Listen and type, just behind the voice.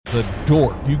The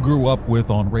dork you grew up with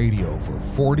on radio for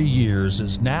 40 years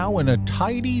is now in a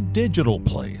tidy digital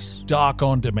place. Doc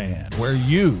on Demand, where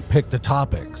you pick the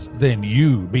topics, then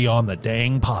you be on the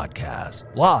dang podcast.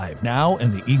 Live now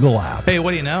in the Eagle app. Hey,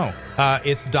 what do you know?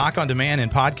 It's Doc on Demand in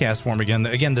podcast form again.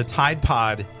 Again, the Tide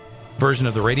Pod version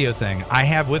of the radio thing. I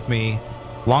have with me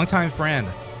longtime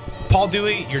friend Paul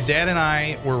Dewey. Your dad and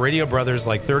I were radio brothers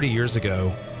like 30 years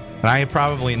ago, and I have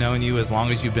probably known you as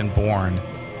long as you've been born.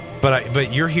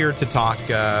 But you're here to talk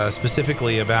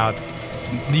specifically about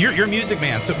your music,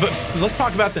 man. So, but let's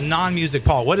talk about the non-music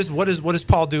Paul. What does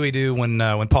Paul Dewey do when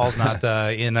Paul's not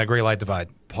in Greylight Divide?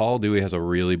 Paul Dewey has a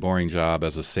really boring job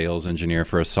as a sales engineer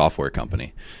for a software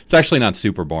company. It's actually not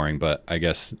super boring, but I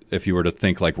guess if you were to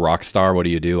think like rock star, what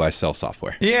do? I sell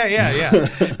software. Yeah.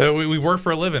 We work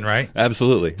for a living, right?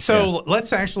 Absolutely. So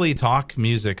let's actually talk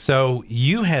music. So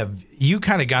you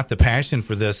kind of got the passion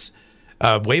for this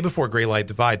way before Greylight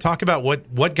Divide. Talk about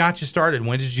what got you started.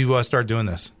 When did you start doing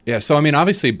this? Yeah, so I mean,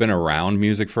 obviously been around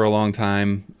music for a long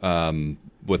time,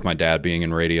 with my dad being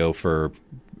in radio for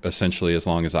essentially as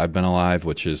long as I've been alive,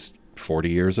 which is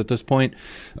 40 years at this point.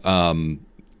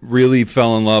 Really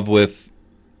fell in love with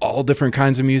all different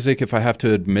kinds of music, if I have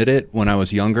to admit it. When I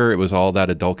was younger, it was all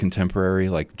that adult contemporary,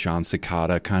 like John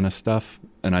Cicada kind of stuff.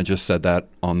 And I just said that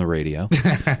on the radio.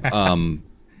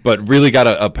 But really got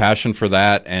a passion for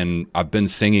that, and I've been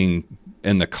singing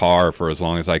in the car for as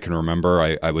long as I can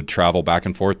remember. I would travel back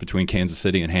and forth between Kansas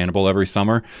City and Hannibal every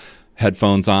summer,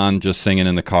 headphones on, just singing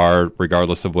in the car,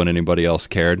 regardless of what anybody else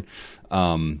cared.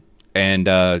 Just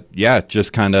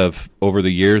kind of over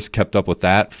the years kept up with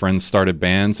that. Friends started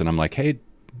bands, and I'm like, hey,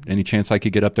 any chance I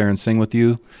could get up there and sing with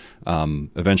you?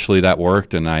 Eventually that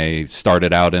worked, and I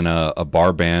started out in a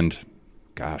bar band,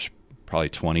 probably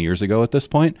 20 years ago at this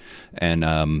point.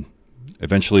 And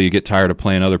eventually you get tired of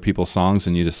playing other people's songs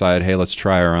and you decide, hey, let's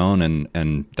try our own.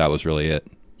 And that was really it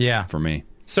for me.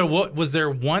 So what was there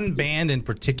one band in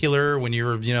particular when you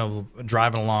were,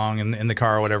 driving along in the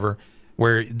car or whatever,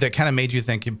 where that kind of made you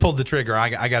think, you pulled the trigger,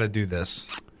 I got to do this?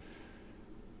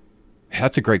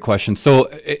 That's a great question. So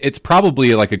it's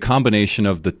probably like a combination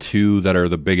of the two that are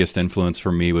the biggest influence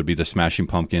for me would be the Smashing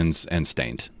Pumpkins and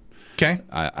Stained. Okay.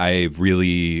 I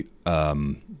really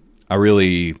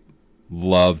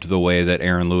loved the way that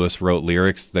Aaron Lewis wrote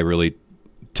lyrics. They really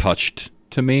touched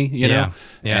to me, you know.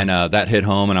 Yeah. And that hit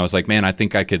home, and I was like, man, I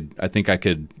think I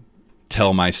could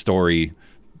tell my story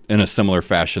in a similar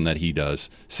fashion that he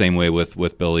does. Same way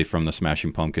with Billy from the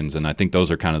Smashing Pumpkins, and I think those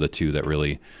are kind of the two that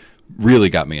really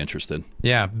got me interested.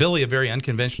 Yeah, Billy, a very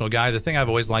unconventional guy. The thing I've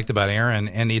always liked about Aaron,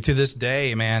 and to this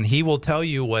day, man, he will tell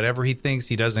you whatever he thinks.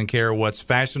 He doesn't care what's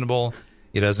fashionable.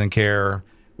 He doesn't care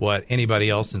what anybody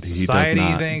else in society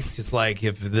thinks. It's like,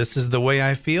 if this is the way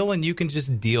I feel, and you can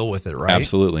just deal with it, right?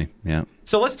 Absolutely, yeah.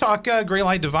 So let's talk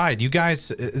Greylight Divide. You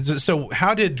guys, so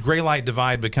how did Greylight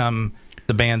Divide become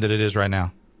the band that it is right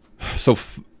now? So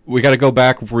we got to go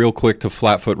back real quick to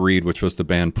Flatfoot Reed, which was the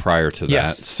band prior to that.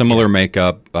 Yes. Similar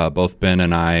makeup, both Ben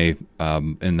and I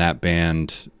in that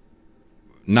band,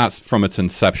 not from its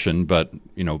inception, but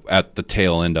at the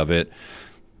tail end of it.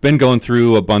 Been going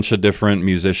through a bunch of different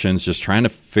musicians, just trying to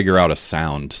figure out a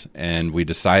sound, and we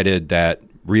decided that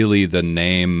really the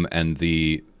name and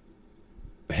the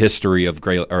history of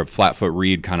Flatfoot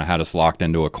Reed kind of had us locked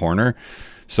into a corner.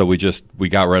 So we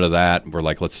got rid of that. We're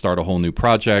like, let's start a whole new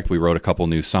project. We wrote a couple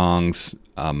new songs.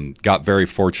 Got very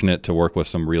fortunate to work with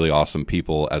some really awesome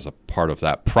people as a part of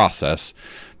that process.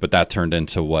 But that turned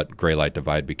into what Greylight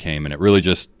Divide became. And it really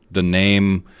just, the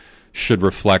name should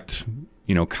reflect,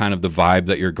 kind of the vibe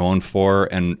that you're going for.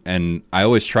 And I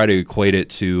always try to equate it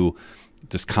to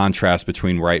this contrast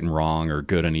between right and wrong, or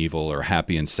good and evil, or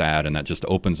happy and sad. And that just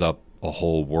opens up a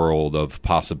whole world of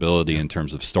possibility in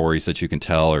terms of stories that you can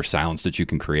tell or sounds that you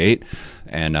can create.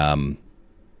 And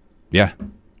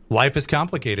life is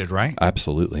complicated, right?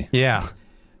 Absolutely. Yeah.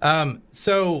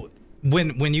 So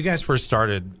when you guys first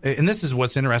started, and this is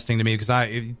what's interesting to me, because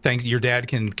I think your dad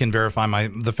can verify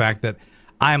the fact that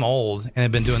I'm old and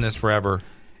have been doing this forever.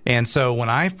 And so when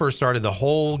I first started, the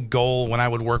whole goal when I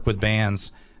would work with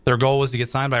bands, their goal was to get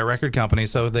signed by a record company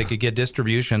so they could get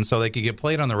distribution, so they could get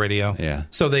played on the radio,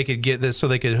 so they could get this, so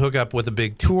they could hook up with a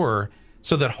big tour,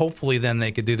 so that hopefully then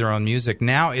they could do their own music.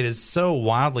 Now it is so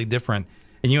wildly different.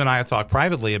 And you and I have talked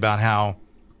privately about how,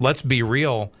 let's be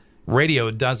real,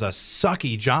 radio does a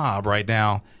sucky job right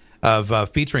now of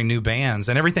featuring new bands,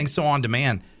 and everything's so on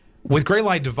demand. With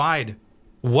Greylight Divide,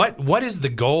 what is the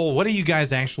goal? What are you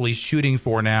guys actually shooting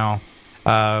for now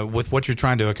with what you're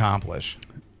trying to accomplish?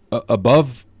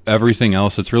 Above everything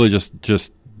else, it's really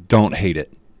just don't hate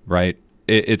it, right?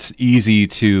 it's easy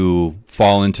to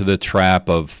fall into the trap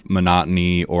of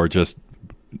monotony or just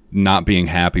not being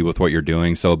happy with what you're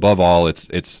doing. So above all,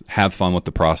 it's have fun with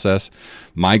the process.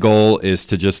 My goal is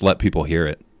to just let people hear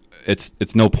it.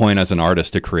 It's no point as an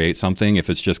artist to create something if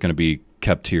it's just going to be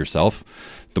kept to yourself.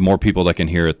 The more people that can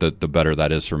hear it, the better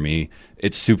that is for me.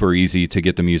 It's super easy to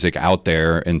get the music out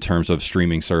there in terms of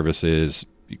streaming services.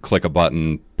 You click a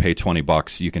button, pay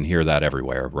 $20, you can hear that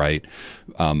everywhere, right?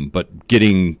 But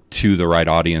getting to the right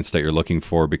audience that you're looking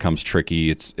for becomes tricky.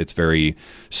 It's very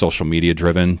social media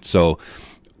driven. So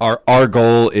our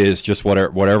goal is just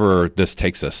whatever this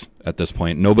takes us at this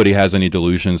point. Nobody has any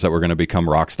delusions that we're going to become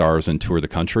rock stars and tour the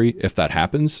country. If that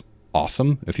happens,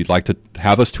 awesome. If you'd like to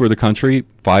have us tour the country,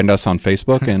 find us on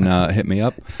Facebook and hit me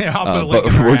up. Yeah, I'll put a link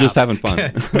in we're just having fun.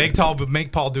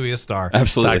 make Paul Dewey a star.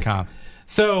 Absolutely. .com.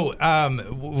 So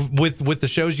with the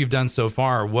shows you've done so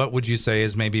far, what would you say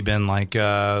has maybe been like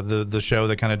the show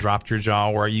that kind of dropped your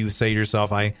jaw, where you say to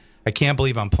yourself, I can't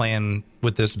believe I'm playing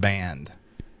with this band?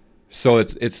 So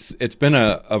it's been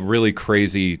a really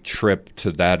crazy trip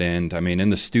to that end. I mean, in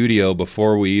the studio,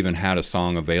 before we even had a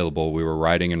song available, we were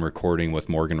writing and recording with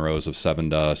Morgan Rose of Seven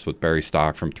Dust, with Barry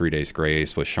Stock from 3 Days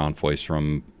Grace, with Sean Foyce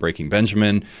from Breaking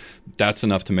Benjamin. That's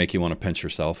enough to make you want to pinch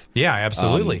yourself. Yeah,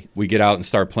 absolutely. We get out and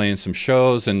start playing some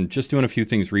shows and just doing a few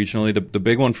things regionally. The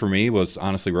big one for me was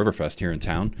honestly Riverfest here in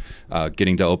town,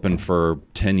 getting to open for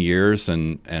 10 years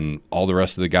and all the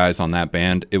rest of the guys on that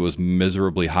band. It was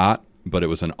miserably hot, but it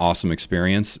was an awesome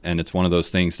experience. And it's one of those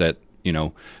things that, you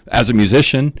know, as a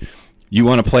musician, you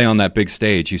want to play on that big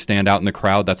stage. You stand out in the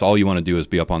crowd. That's all you want to do is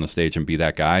be up on the stage and be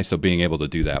that guy. So being able to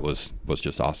do that was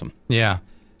just awesome. Yeah.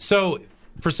 So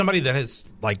for somebody that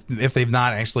has, like, if they've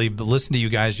not actually listened to you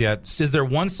guys yet, is there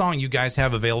one song you guys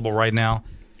have available right now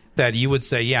that you would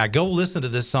say, yeah, go listen to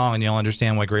this song and you'll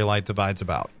understand what Greylight Divide's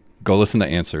about? Go listen to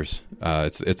Answers.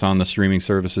 It's on the streaming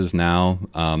services now.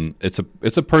 It's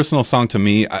a personal song to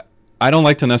me. I don't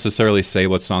like to necessarily say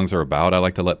what songs are about. I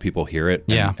like to let people hear it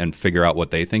and figure out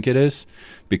what they think it is,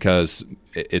 because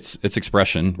it's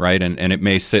expression, right? And it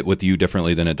may sit with you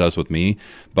differently than it does with me.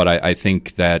 But I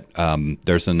think that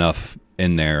there's enough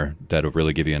in there that'll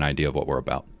really give you an idea of what we're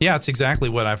about. Yeah, it's exactly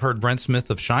what I've heard Brent Smith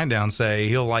of Shinedown say.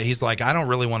 He's like, I don't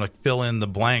really want to fill in the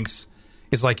blanks.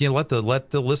 It's like, let the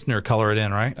listener color it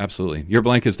in, right? Absolutely. Your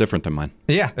blank is different than mine.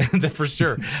 Yeah, for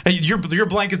sure. Your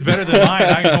blank is better than mine.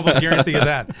 I can almost guarantee you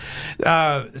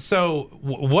that. So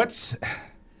what's,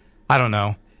 I don't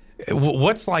know,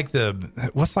 what's like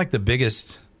the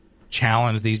biggest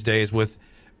challenge these days with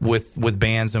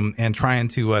bands and trying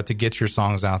to get your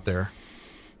songs out there?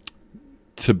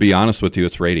 To be honest with you,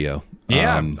 it's radio.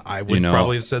 Yeah, I would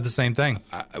probably have said the same thing.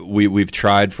 We've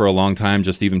tried for a long time.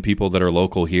 Just even people that are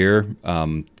local here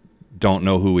don't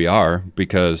know who we are,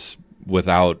 because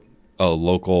without a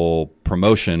local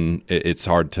promotion, it's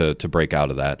hard to break out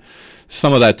of that.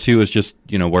 Some of that, too, is just,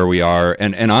 where we are.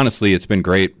 And honestly, it's been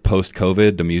great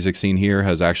post-COVID. The music scene here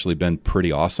has actually been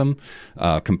pretty awesome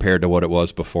compared to what it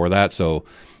was before that. So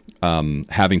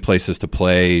having places to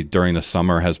play during the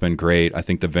summer has been great. I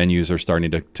think the venues are starting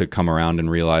to come around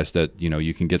and realize that,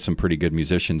 you can get some pretty good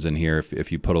musicians in here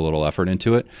if you put a little effort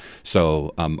into it.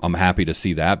 So I'm happy to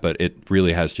see that, but it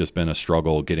really has just been a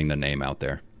struggle getting the name out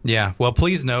there. Yeah. Well,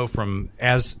 please know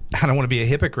I don't want to be a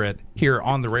hypocrite here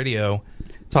on the radio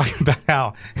talking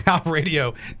about how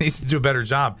radio needs to do a better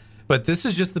job. But this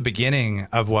is just the beginning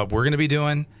of what we're going to be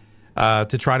doing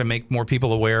to try to make more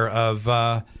people aware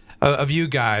of you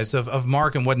guys, of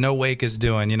Mark and what No Wake is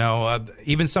doing.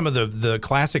 Even some of the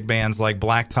classic bands like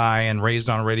Black Tie and Raised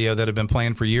on Radio that have been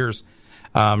playing for years.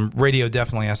 Radio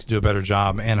definitely has to do a better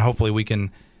job, and hopefully we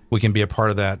can be a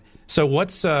part of that. So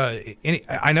what's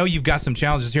I know you've got some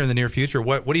challenges here in the near future.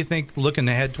 What do you think looking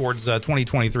ahead towards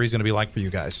 2023 is going to be like for you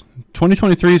guys?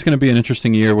 2023 is going to be an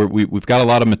interesting year. We've got a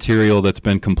lot of material that's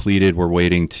been completed. We're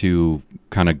waiting to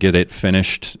kind of get it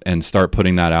finished and start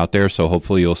putting that out there. So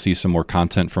hopefully you'll see some more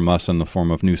content from us in the form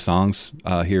of new songs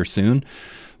here soon.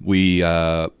 We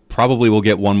probably will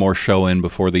get one more show in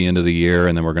before the end of the year,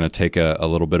 and then we're going to take a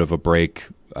little bit of a break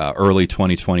early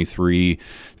 2023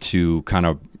 to kind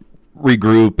of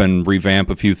regroup and revamp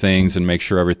a few things and make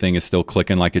sure everything is still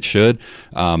clicking like it should.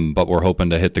 But we're hoping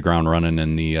to hit the ground running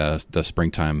in the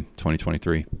springtime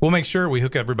 2023. We'll make sure we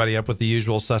hook everybody up with the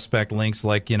usual suspect links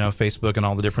like, Facebook and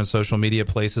all the different social media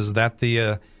places. Is that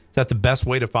the best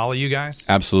way to follow you guys?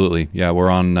 Absolutely. Yeah, we're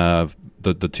on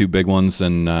the two big ones,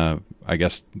 and I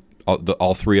guess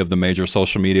all three of the major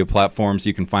social media platforms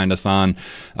you can find us on.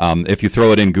 If you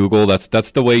throw it in Google,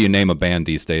 that's the way you name a band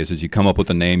these days, is you come up with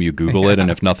a name, you Google it, and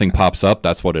if nothing pops up,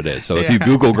 that's what it is. So if you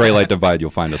Google Greylight Divide,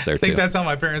 you'll find us there too. I think that's how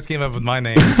my parents came up with my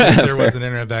name. There wasn't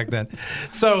internet back then.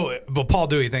 So, but Paul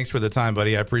Dewey, thanks for the time,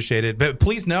 buddy. I appreciate it. But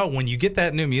please know, when you get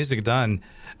that new music done,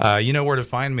 you know where to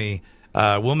find me.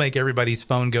 We'll make everybody's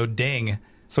phone go ding,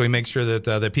 so we make sure that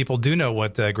that people do know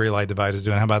what Greylight Divide is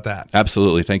doing. How about that?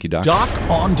 Absolutely. Thank you, Doc. Doc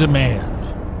on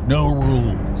Demand. No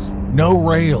rules, no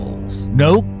rails,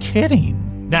 no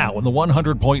kidding. Now in the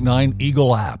 100.9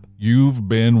 Eagle app, you've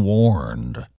been warned.